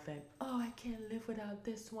love and, oh, I can't live without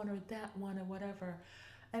this one or that one or whatever.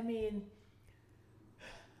 I mean,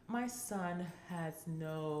 my son has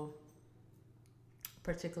no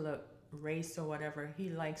particular race or whatever. He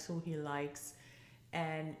likes who he likes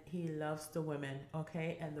and he loves the women,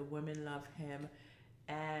 okay? And the women love him.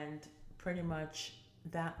 And pretty much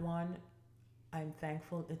that one, I'm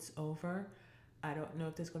thankful it's over. I don't know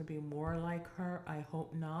if there's going to be more like her. I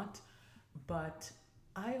hope not. But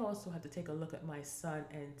I also have to take a look at my son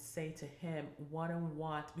and say to him what and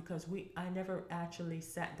what, because I never actually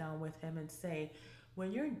sat down with him and say,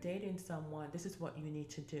 when you're dating someone, this is what you need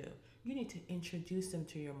to do. You need to introduce them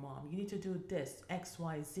to your mom. You need to do this, X,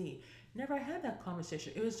 Y, Z. Never had that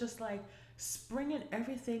conversation. It was just like springing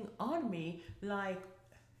everything on me, like,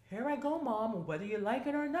 here I go, mom, whether you like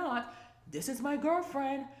it or not, this is my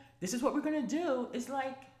girlfriend. This is what we're going to do. It's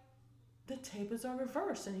like the tables are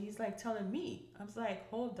reversed. And he's like telling me. I was like,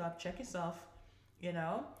 hold up, check yourself, you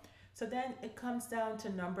know? So then it comes down to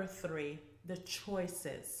number 3, the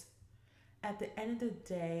choices. At the end of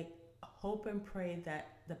the day, hope and pray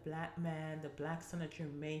that the black man, the black son that you're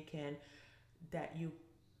making, that you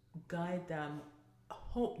guide them,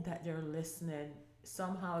 hope that they're listening.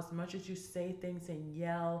 Somehow, as much as you say things and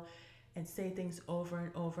yell and say things over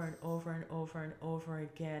and over and over and over and over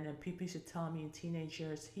again, and people used to tell me in teenage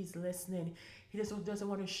years, he's listening. He doesn't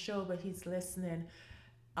want to show, but he's listening.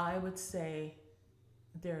 I would say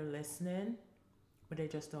they're listening, but they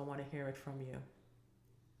just don't want to hear it from you.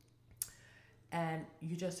 And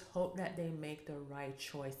you just hope that they make the right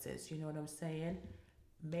choices. You know what I'm saying?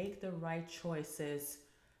 Make the right choices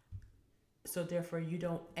so therefore you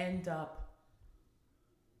don't end up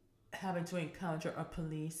having to encounter a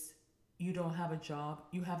police. You don't have a job,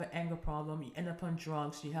 you have an anger problem, you end up on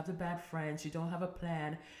drugs, you have the bad friends, you don't have a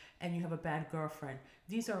plan, and you have a bad girlfriend.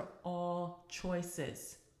 These are all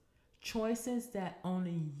choices. Choices that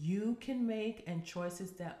only you can make and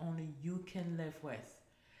choices that only you can live with.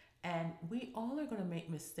 And we all are going to make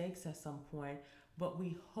mistakes at some point, but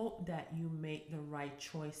we hope that you make the right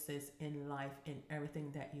choices in life in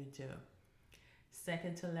everything that you do.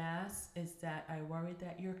 Second to last is that I worry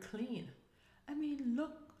that you're clean. I mean,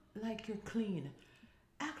 look like you're clean.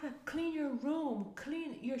 Act like, clean your room,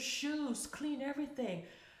 clean your shoes, clean everything.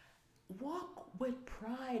 Walk with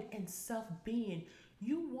pride and self-being.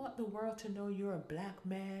 You want the world to know you're a black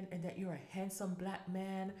man and that you're a handsome black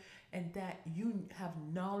man and that you have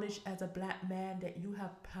knowledge as a black man, that you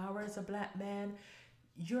have power as a black man.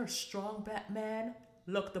 You're a strong black man.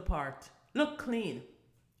 Look the part. Look clean.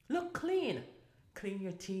 Look clean. Clean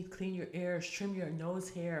your teeth, clean your ears, trim your nose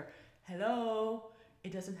hair. Hello?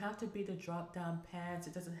 It doesn't have to be the drop down pants.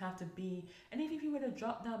 It doesn't have to be, and even if you wear the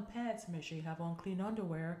drop down pants, make sure you have on clean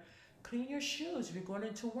underwear. Clean your shoes if you're going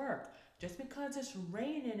into work. Just because it's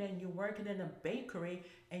raining and you're working in a bakery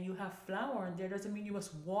and you have flour on there doesn't mean you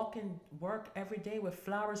must walk and work every day with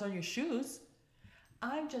flowers on your shoes.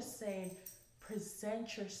 I'm just saying,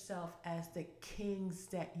 present yourself as the kings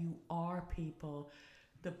that you are, people.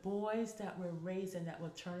 The boys that we're raising that will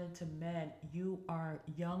turn into men, you are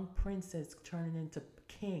young princes turning into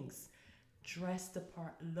kings. Dress the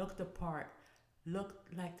part, look the part, look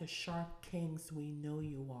like the sharp kings we know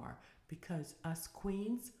you are. Because us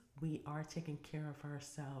queens, we are taking care of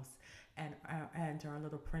ourselves and our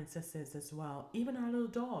little princesses as well. Even our little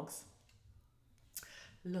dogs.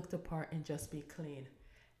 Look the part and just be clean.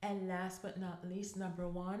 And last but not least, number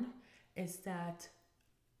one is that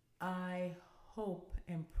I hope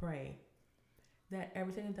and pray that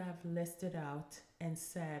everything that I've listed out and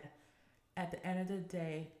said, at the end of the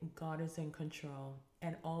day, God is in control.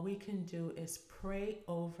 And all we can do is pray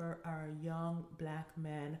over our young black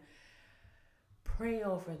men. Pray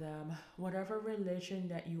over them. Whatever religion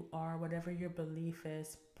that you are, whatever your belief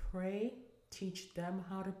is, pray. Teach them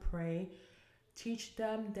how to pray. Teach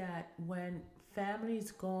them that when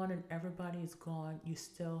family's gone and everybody's gone, you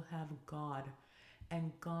still have God.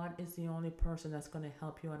 And God is the only person that's going to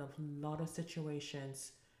help you out of a lot of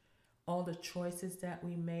situations. All the choices that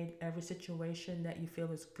we made, every situation that you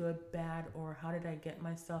feel is good, bad, or how did I get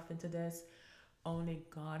myself into this? Only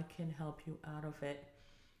God can help you out of it.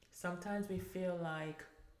 Sometimes we feel like,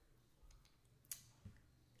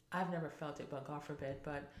 I've never felt it, but God forbid,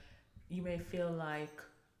 but you may feel like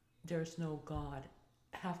there's no God.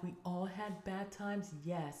 Have we all had bad times?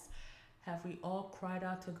 Yes. Have we all cried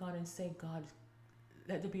out to God and say, God,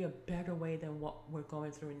 let there be a better way than what we're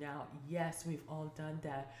going through now? Yes, we've all done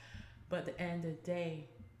that. But at the end of the day,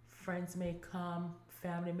 friends may come,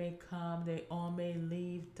 family may come, they all may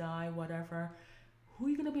leave, die, whatever. Who are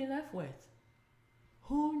you going to be left with?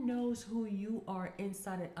 Who knows who you are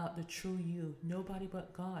inside and out, the true you? Nobody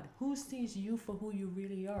but God. Who sees you for who you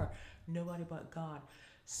really are? Nobody but God.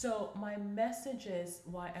 So my message is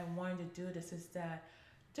why I wanted to do this is that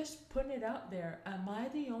just putting it out there. Am I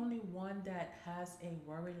the only one that has a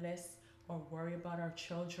worry list or worry about our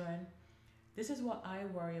children? This is what I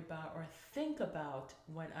worry about or think about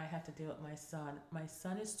when I have to deal with my son. My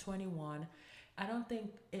son is 21. I don't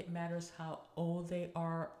think it matters how old they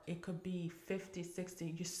are. It could be 50,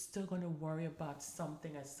 60. You're still going to worry about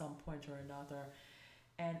something at some point or another.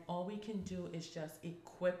 And all we can do is just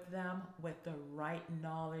equip them with the right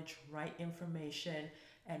knowledge, right information,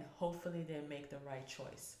 and hopefully they make the right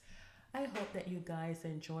choice. I hope that you guys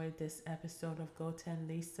enjoyed this episode of Go 10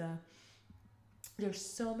 Lisa. There's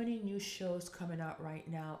so many new shows coming out right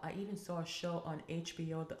now. I even saw a show on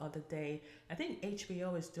HBO the other day. I think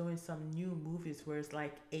HBO is doing some new movies where it's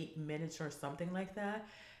like 8 minutes or something like that.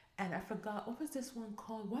 And I forgot, what was this one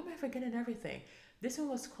called? Why am I forgetting everything? This one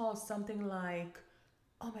was called something like,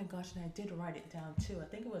 oh my gosh, and I did write it down too. I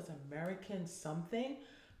think it was American something.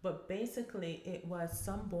 But basically, it was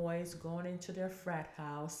some boys going into their frat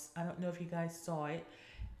house. I don't know if you guys saw it.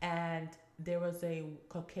 And there was a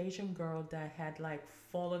Caucasian girl that had like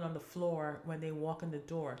fallen on the floor when they walk in the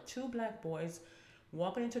door. Two black boys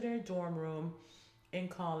walking into their dorm room in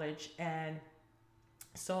college and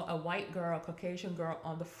saw a white girl, Caucasian girl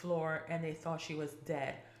on the floor, and they thought she was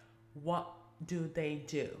dead. What do they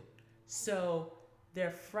do? So their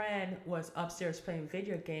friend was upstairs playing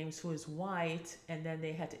video games who is white, and then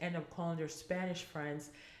they had to end up calling their Spanish friends.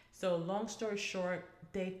 So long story short,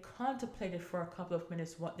 they contemplated for a couple of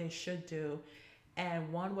minutes what they should do.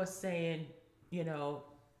 And one was saying, you know,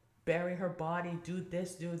 bury her body, do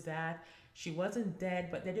this, do that. She wasn't dead,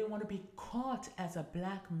 but they didn't want to be caught as a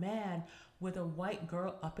black man with a white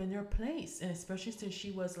girl up in their place. And especially since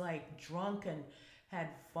she was like drunk and had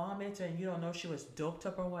vomit and you don't know if she was doped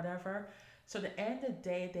up or whatever. So at the end of the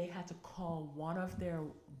day, they had to call one of their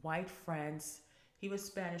white friends. He was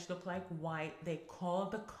Spanish, looked like white. They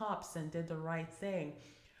called the cops and did the right thing.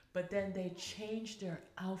 But then they changed their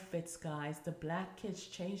outfits, guys. The black kids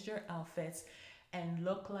changed their outfits and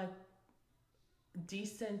looked like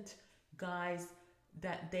decent guys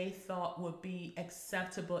that they thought would be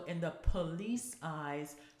acceptable in the police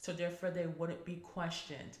eyes. So therefore they wouldn't be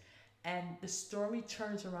questioned. And the story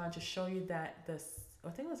turns around to show you that I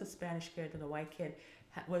think it was a Spanish kid and the white kid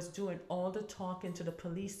was doing all the talking to the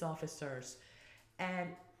police officers. And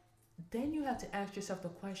then you have to ask yourself the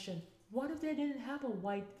question, what if they didn't have a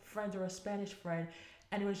white friend or a Spanish friend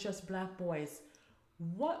and it was just black boys?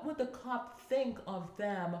 What would the cop think of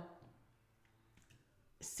them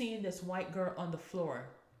seeing this white girl on the floor?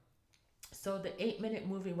 So the 8-minute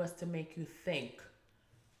movie was to make you think.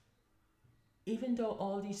 Even though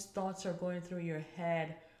all these thoughts are going through your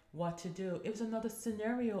head, what to do. It was another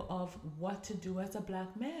scenario of what to do as a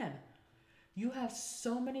black man. You have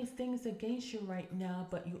so many things against you right now,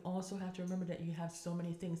 but you also have to remember that you have so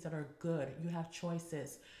many things that are good. You have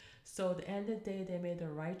choices. So at the end of the day, they made the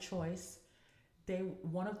right choice. They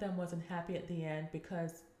One of them wasn't happy at the end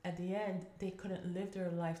because at the end they couldn't live their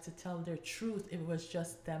life to tell their truth. It was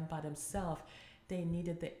just them by themselves. They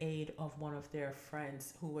needed the aid of one of their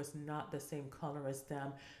friends who was not the same color as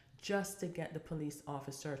them just to get the police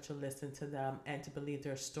officer to listen to them and to believe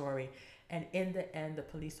their story. And in the end, the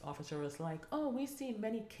police officer was like, oh, we see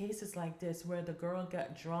many cases like this where the girl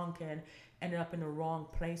got drunk and ended up in the wrong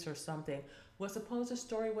place or something. Well, suppose the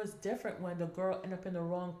story was different when the girl ended up in the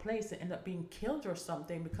wrong place and ended up being killed or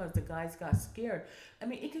something because the guys got scared. I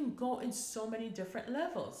mean, it can go in so many different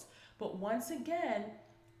levels. But once again,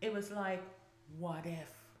 it was like, what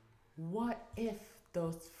if? What if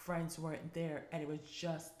those friends weren't there and it was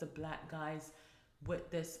just the black guys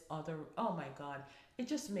with this other? Oh my God. It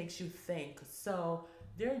just makes you think. So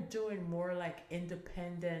they're doing more like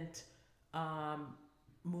independent um,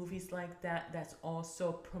 movies like that, that's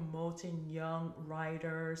also promoting young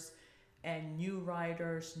writers and new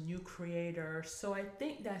writers, new creators. So I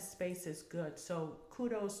think that space is good. So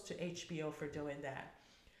kudos to HBO for doing that.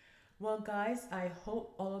 Well, guys, I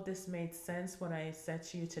hope all of this made sense what I said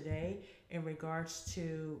to you today in regards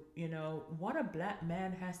to, what a black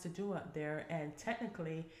man has to do out there. And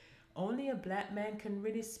technically, only a black man can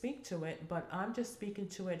really speak to it, but I'm just speaking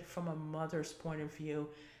to it from a mother's point of view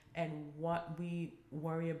and what we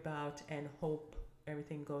worry about and hope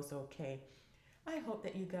everything goes okay. I hope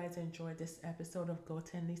that you guys enjoyed this episode of Go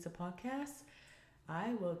 10 Lisa podcast.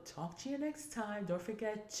 I will talk to you next time. Don't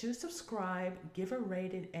forget to subscribe, give a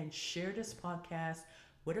rating, and share this podcast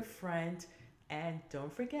with a friend. And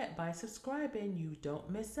don't forget, by subscribing, you don't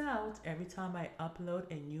miss out every time I upload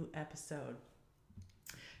a new episode.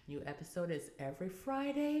 New episode is every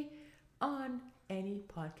Friday on any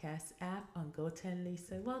podcast app on Go 10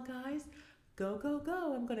 Lisa. Well, guys, go, go,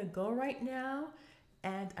 go. I'm going to go right now.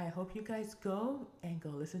 And I hope you guys go and go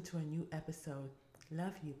listen to a new episode.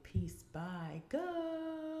 Love you. Peace. Bye.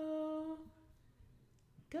 Go.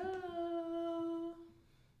 Go.